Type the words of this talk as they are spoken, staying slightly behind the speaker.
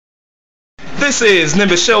This is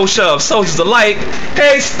Nimbus Show Shove, Soldiers of Light.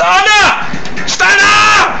 Hey, Stunner!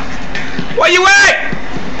 Stunner! Where you at?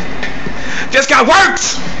 Just got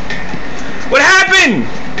worked. What happened?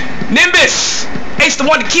 Nimbus, Ace the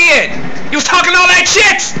Wonder Kid. You was talking all that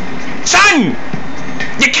shit, son.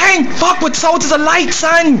 You can't fuck with Soldiers of Light,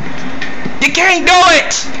 son. You can't do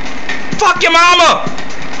it. Fuck your mama.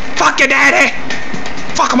 Fuck your daddy.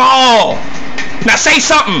 Fuck them all. Now say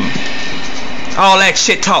something. All that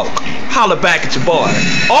shit talk. Holler back at your boy.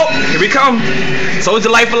 Oh, here we come. Soldier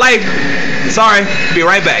Life for life. Sorry, be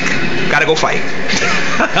right back. Gotta go fight.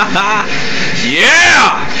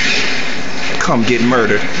 Yeah! Come get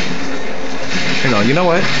murdered. Hang on, you know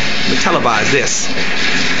what? Let me televise this.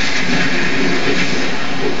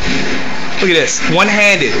 Look at this.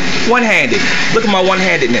 One-handed. One-handed. Look at my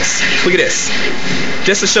one-handedness. Look at this.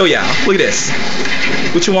 Just to show y'all. Look at this.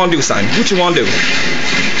 What you want to do, son? What you want to do?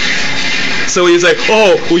 So he's like,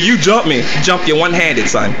 oh, well, you jump me. Jump you one-handed,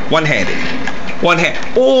 son. One-handed. One hand.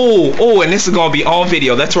 Oh, oh, and this is gonna be on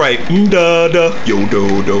video. That's right. Da da yo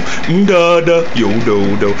do do. Da da yo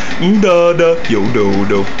do do. Da da yo do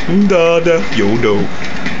do. Da da yo do.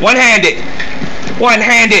 One-handed.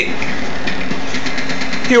 One-handed.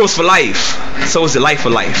 Heroes for life. So is the life for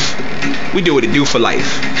life. We do what it do for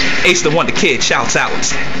life. Ace the Wonder Kid shouts out.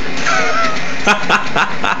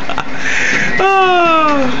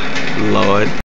 Oh, Lord.